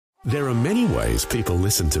There are many ways people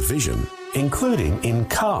listen to Vision, including in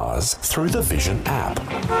cars through the Vision app.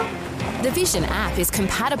 The Vision app is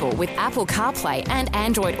compatible with Apple CarPlay and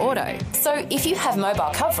Android Auto, so if you have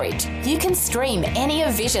mobile coverage, you can stream any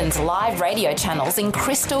of Vision's live radio channels in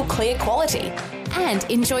crystal clear quality and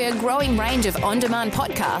enjoy a growing range of on-demand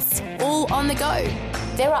podcasts all on the go.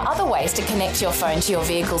 There are other ways to connect your phone to your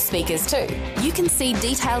vehicle speakers too. You can see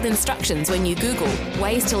detailed instructions when you Google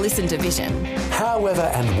ways to listen to Vision. However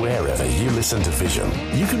and wherever you listen to Vision,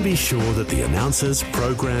 you can be sure that the announcers,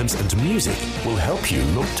 programs and music will help you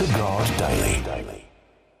look to God daily.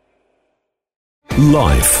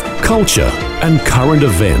 Life, culture and current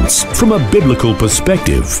events from a biblical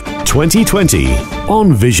perspective. 2020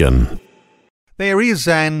 on Vision. There is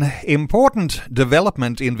an important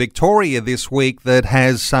development in Victoria this week that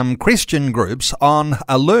has some Christian groups on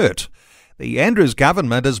alert. The Andrews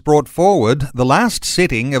government has brought forward the last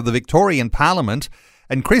sitting of the Victorian Parliament,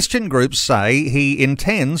 and Christian groups say he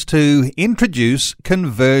intends to introduce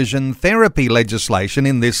conversion therapy legislation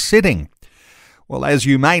in this sitting. Well, as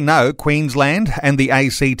you may know, Queensland and the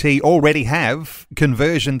ACT already have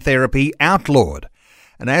conversion therapy outlawed.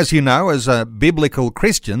 And as you know, as a biblical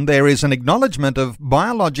Christian, there is an acknowledgement of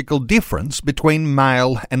biological difference between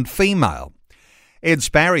male and female. Ed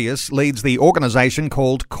Sparius leads the organisation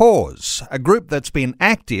called Cause, a group that's been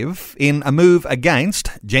active in a move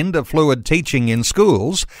against gender-fluid teaching in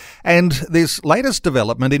schools and this latest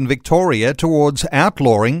development in Victoria towards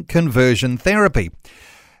outlawing conversion therapy.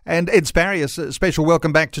 And Ed Sparius, a special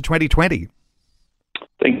welcome back to 2020.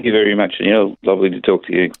 Thank you very much, Neil. Lovely to talk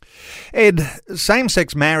to you. Ed,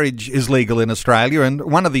 same-sex marriage is legal in Australia, and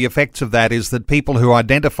one of the effects of that is that people who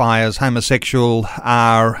identify as homosexual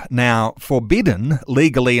are now forbidden,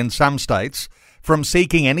 legally in some states, from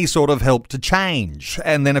seeking any sort of help to change.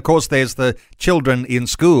 And then, of course, there's the children in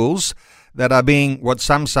schools that are being, what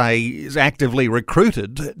some say, is actively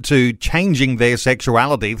recruited to changing their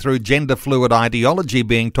sexuality through gender-fluid ideology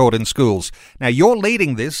being taught in schools. Now, you're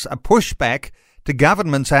leading this, a pushback to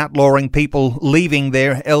governments outlawing people leaving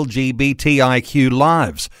their LGBTIQ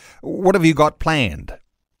lives. What have you got planned?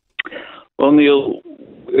 Well, Neil,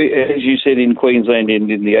 as you said, in Queensland and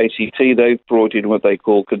in the ACT, they've brought in what they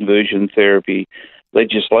call conversion therapy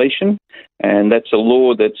legislation, and that's a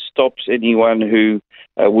law that stops anyone who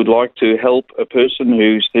would like to help a person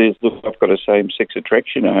who says, look, I've got a same-sex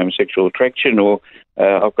attraction, a homosexual attraction, or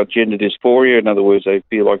I've got gender dysphoria. In other words, they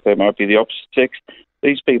feel like they might be the opposite sex.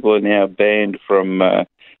 These people are now banned from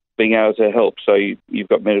being able to help. So you've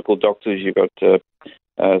got medical doctors, you've got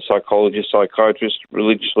psychologists, psychiatrists,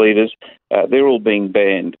 religious leaders. They're all being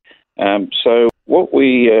banned. So what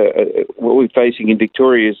we're facing in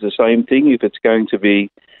Victoria is the same thing. If it's going to be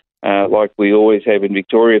like we always have in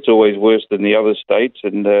Victoria, it's always worse than the other states.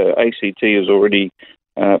 And ACT is already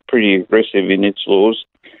pretty aggressive in its laws.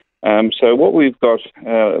 So what we've got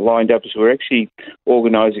lined up is we're actually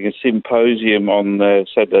organising a symposium on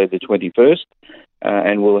Saturday the 21st,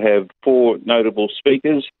 and we'll have 4 notable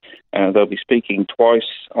speakers. They'll be speaking twice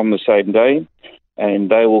on the same day,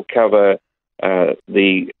 and they will cover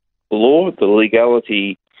the law, the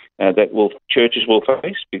legality that churches will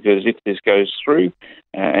face, because if this goes through,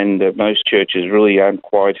 and most churches really aren't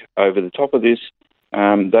quite over the top of this,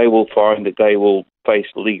 they will find that they will face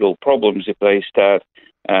legal problems if they start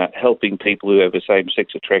helping people who have a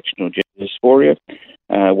same-sex attraction or gender dysphoria.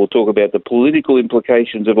 We'll talk about the political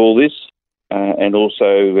implications of all this and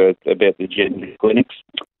also about the gender clinics.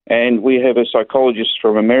 And we have a psychologist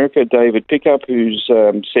from America, David Pickup, whose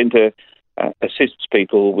centre assists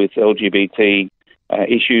people with LGBT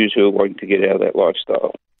issues who are wanting to get out of that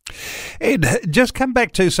lifestyle. Ed, just come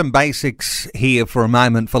back to some basics here for a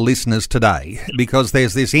moment for listeners today, because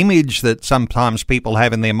there's this image that sometimes people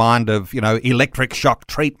have in their mind of, electric shock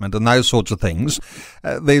treatment and those sorts of things.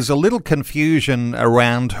 There's a little confusion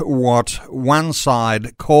around what one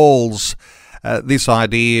side calls this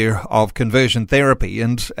idea of conversion therapy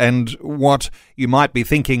and what you might be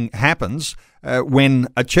thinking happens when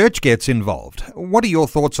a church gets involved. What are your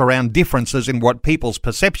thoughts around differences in what people's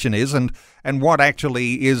perception is and what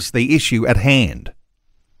actually is the issue at hand?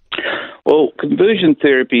 Well, conversion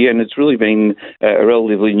therapy, and it's really been a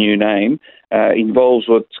relatively new name, involves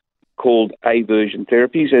what's called aversion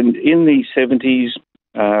therapies. And in the 70s,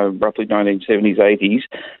 roughly 1970s, 80s,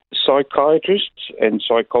 psychiatrists and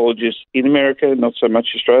psychologists in America, not so much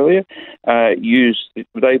Australia,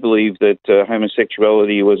 they believed that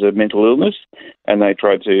homosexuality was a mental illness, and they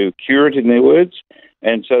tried to cure it, in their words.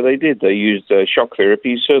 And so they did. They used shock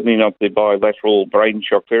therapy, certainly not the bilateral brain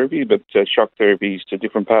shock therapy, but shock therapies to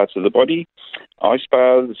different parts of the body, ice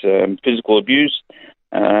baths, physical abuse,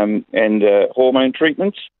 and hormone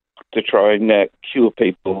treatments. to try and cure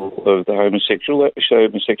people of the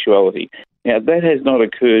homosexuality. Now, that has not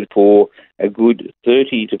occurred for a good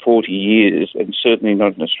 30 to 40 years, and certainly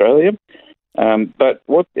not in Australia. But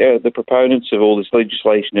what the proponents of all this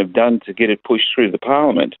legislation have done to get it pushed through the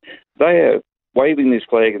Parliament, they are waving this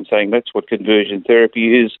flag and saying that's what conversion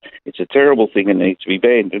therapy is. It's a terrible thing and needs to be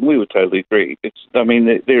banned, and we would totally agree.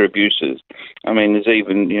 They're abuses. I mean, there's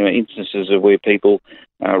even instances of where people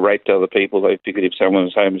raped other people. They figured if someone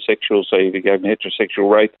was homosexual, say if you gave them heterosexual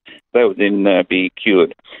rape, they would then be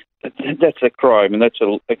cured. That's a crime, and that's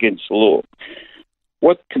against the law.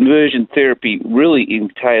 What conversion therapy really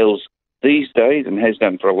entails these days, and has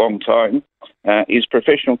done for a long time, is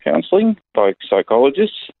professional counselling by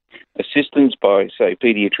psychologists, assistance by, say,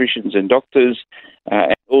 paediatricians and doctors,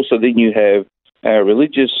 and also then you have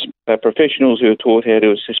religious professionals who are taught how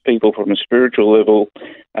to assist people from a spiritual level,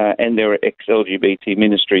 and there are ex-LGBT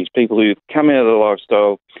ministries, people who come out of the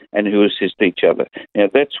lifestyle and who assist each other. Now,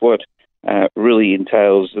 that's what really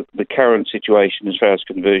entails the current situation as far as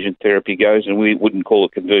conversion therapy goes, and we wouldn't call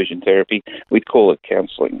it conversion therapy, we'd call it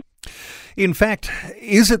counselling. In fact,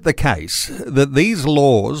 is it the case that these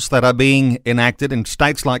laws that are being enacted in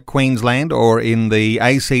states like Queensland or in the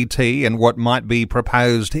ACT and what might be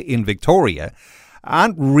proposed in Victoria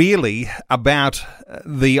aren't really about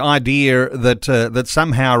the idea that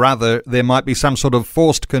somehow or other there might be some sort of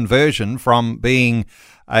forced conversion from being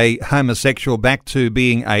a homosexual back to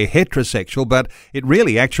being a heterosexual, but it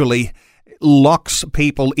really actually locks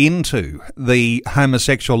people into the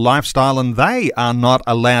homosexual lifestyle, and they are not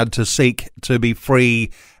allowed to seek to be free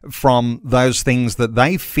from those things that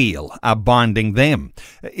they feel are binding them.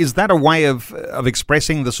 Is that a way of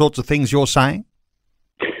expressing the sorts of things you're saying?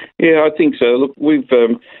 Yeah, I think so. Look, we've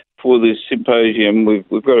for this symposium,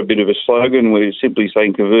 we've got a bit of a slogan. We're simply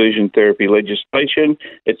saying conversion therapy legislation.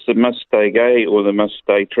 It's the Must Stay Gay or the Must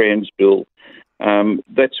Stay Trans bill.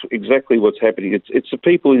 That's exactly what's happening. It's the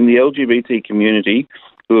people in the LGBT community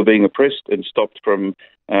who are being oppressed and stopped from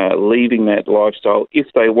leaving that lifestyle if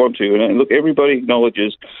they want to. And look, everybody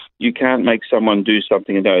acknowledges you can't make someone do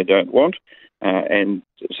something they don't want. And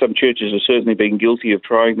some churches have certainly been guilty of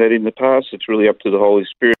trying that in the past. It's really up to the Holy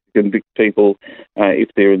Spirit to convict people if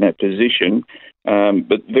they're in that position.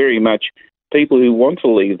 But very much people who want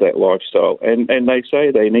to leave that lifestyle, and they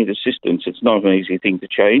say they need assistance. It's not an easy thing to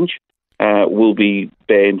change. Will be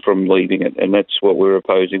banned from leaving it, and that's what we're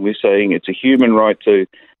opposing. We're saying it's a human right to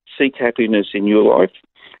seek happiness in your life,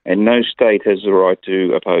 and no state has the right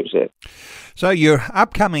to oppose that. So your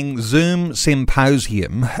upcoming Zoom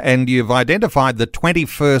symposium, and you've identified the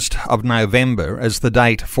 21st of November as the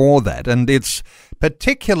date for that, and it's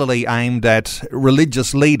particularly aimed at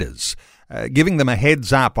religious leaders, giving them a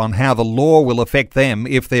heads up on how the law will affect them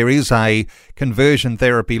if there is a conversion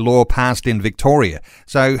therapy law passed in Victoria.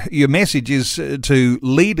 So your message is to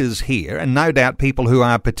leaders here, and no doubt people who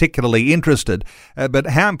are particularly interested, but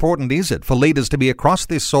how important is it for leaders to be across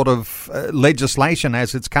this sort of legislation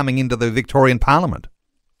as it's coming into the Victorian Parliament?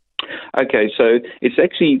 Okay, so it's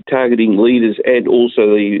actually targeting leaders and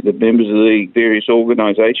also the members of the various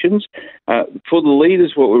organisations. For the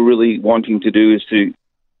leaders, what we're really wanting to do is to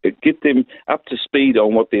get them up to speed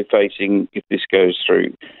on what they're facing if this goes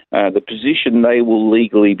through. The position they will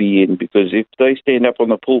legally be in, because if they stand up on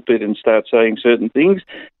the pulpit and start saying certain things,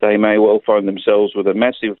 they may well find themselves with a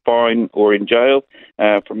massive fine or in jail.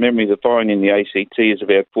 From memory, the fine in the ACT is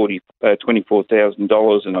about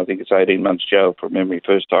 $24,000, and I think it's 18 months jail from memory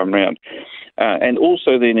first time round. And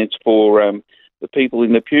also then it's for the people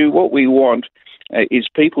in the pew. What we want is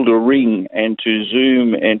people to ring and to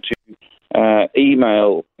Zoom and to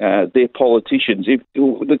email their politicians. If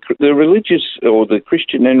the religious or the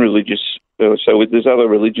Christian and religious, so there's other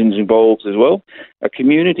religions involved as well, a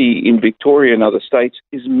community in Victoria and other states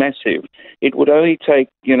is massive. It would only take,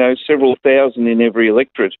 several thousand in every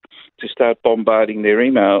electorate to start bombarding their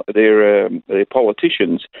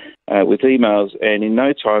politicians with emails, and in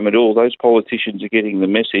no time at all, those politicians are getting the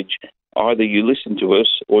message, either you listen to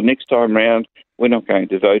us or next time round, we're not going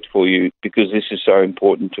to vote for you because this is so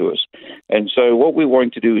important to us. And so what we're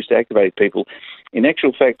wanting to do is to activate people. In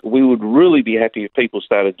actual fact, we would really be happy if people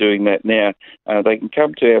started doing that now. They can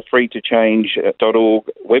come to our freetochange.org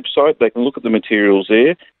website. They can look at the materials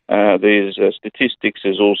there. There's statistics.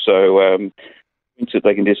 There's also things that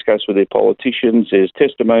they can discuss with their politicians. There's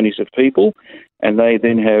testimonies of people, and they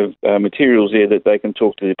then have materials there that they can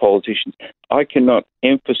talk to their politicians. I cannot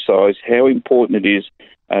emphasise how important it is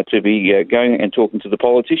to be going and talking to the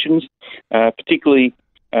politicians, particularly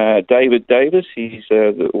David Davis. He's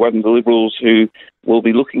one of the Liberals who will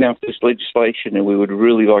be looking after this legislation, and we would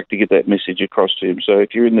really like to get that message across to him. So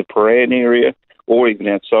if you're in the Prahran area or even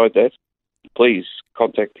outside that, please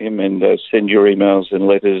contact him and send your emails and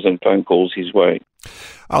letters and phone calls his way.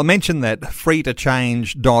 I'll mention that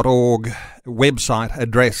freetochange.org website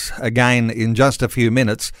address again in just a few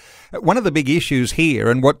minutes. One of the big issues here,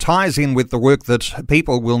 and what ties in with the work that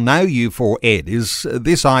people will know you for, Ed, is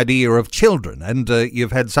this idea of children. And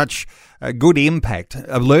you've had such a good impact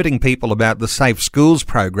alerting people about the Safe Schools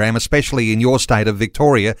program, especially in your state of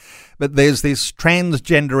Victoria. But there's this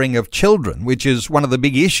transgendering of children, which is one of the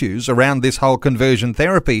big issues around this whole conversion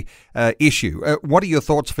therapy issue. What are your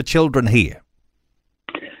thoughts for children here?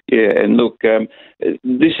 Yeah, and look,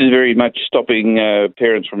 this is very much stopping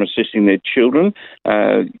parents from assisting their children.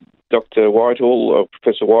 Dr. Whitehall,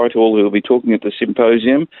 Professor Whitehall, who will be talking at the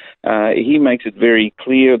symposium, he makes it very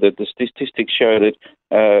clear that the statistics show that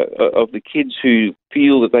of the kids who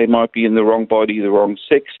feel that they might be in the wrong body, the wrong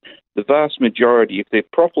sex, the vast majority, if they're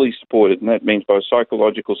properly supported, and that means by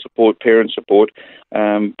psychological support, parent support,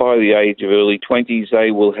 by the age of early 20s,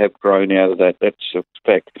 they will have grown out of that. That's a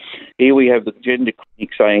fact. Here we have the gender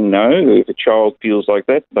clinic saying no. If a child feels like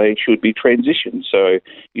that, they should be transitioned. So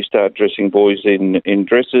you start dressing boys in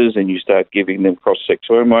dresses, and you start giving them cross-sex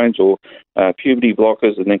hormones or puberty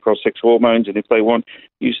blockers and then cross-sex hormones. And if they want,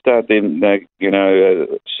 you start them,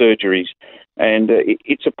 surgeries. And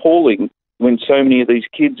it's appalling when so many of these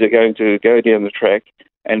kids are going to go down the track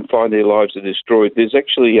and find their lives are destroyed. There's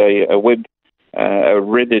actually a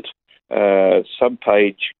Reddit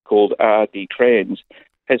subpage called RD Trans,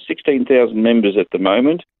 has 16,000 members at the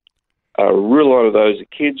moment. A real lot of those are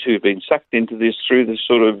kids who've been sucked into this through this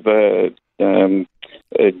sort of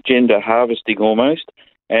gender harvesting almost,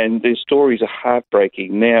 and their stories are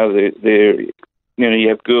heartbreaking. Now you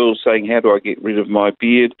have girls saying, how do I get rid of my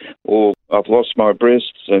beard? Or I've lost my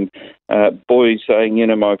breasts. And boys saying,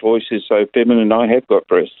 my voice is so feminine, I have got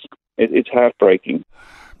breasts. It's heartbreaking.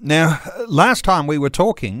 Now, last time we were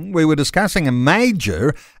talking, we were discussing a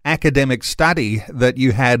major academic study that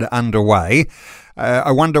you had underway.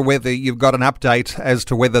 I wonder whether you've got an update as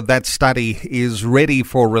to whether that study is ready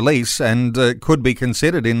for release and could be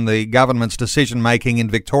considered in the government's decision-making in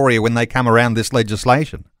Victoria when they come around this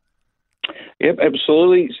legislation. Yep,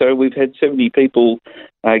 absolutely. So we've had 70 people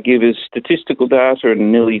give us statistical data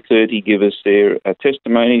and nearly 30 give us their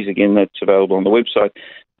testimonies. Again, that's available on the website.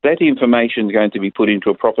 That information is going to be put into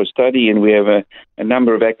a proper study, and we have a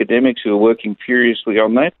number of academics who are working furiously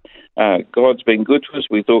on that. God's been good to us.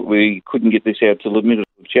 We thought we couldn't get this out till the middle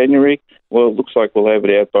of January. Well, it looks like we'll have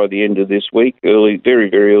it out by the end of this week, very,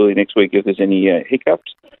 very early next week if there's any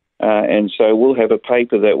hiccups. And so we'll have a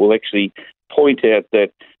paper that will actually point out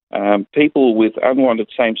that people with unwanted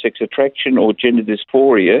same-sex attraction or gender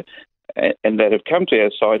dysphoria and that have come to our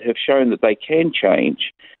side have shown that they can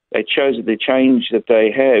change. It shows that the change that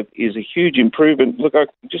they have is a huge improvement. Look,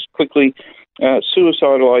 just quickly,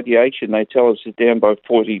 suicidal ideation, they tell us, is down by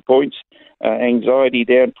 40 points. Anxiety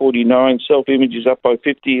down 49, self-image is up by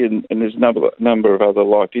 50, and there's a number of other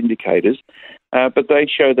life indicators. But they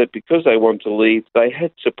show that because they want to leave, they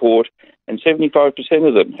had support, and 75%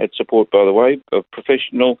 of them had support, by the way, of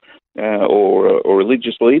professional or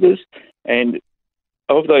religious leaders. And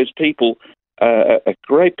of those people, a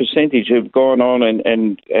great percentage have gone on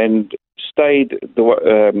and stayed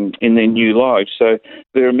in their new lives. So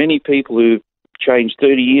there are many people who changed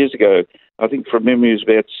 30 years ago. I think from memory it was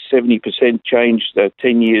about 70% changed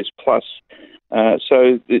 10 years plus.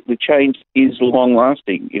 So the change is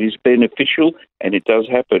long-lasting. It is beneficial, and it does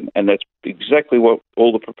happen. And that's exactly what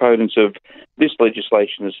all the proponents of this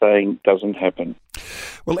legislation are saying doesn't happen.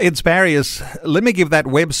 Well, Ed Sparrius, let me give that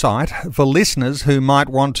website for listeners who might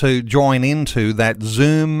want to join into that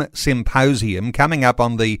Zoom symposium coming up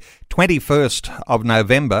on the 21st of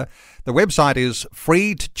November. The website is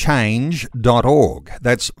freetochange.org.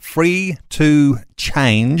 That's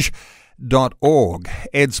freetochange.org.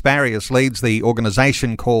 Ed Sparrius leads the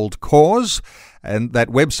organisation called Cause, and that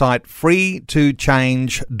website,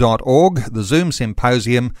 freetochange.org, the Zoom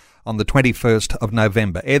symposium on the 21st of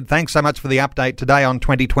November. Ed, thanks so much for the update today on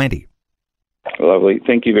 2020. Lovely.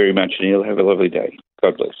 Thank you very much, Neil. Have a lovely day.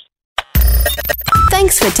 God bless.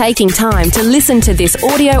 Thanks for taking time to listen to this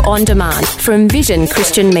audio on demand from Vision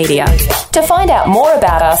Christian Media. To find out more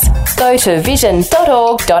about us, go to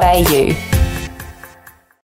vision.org.au.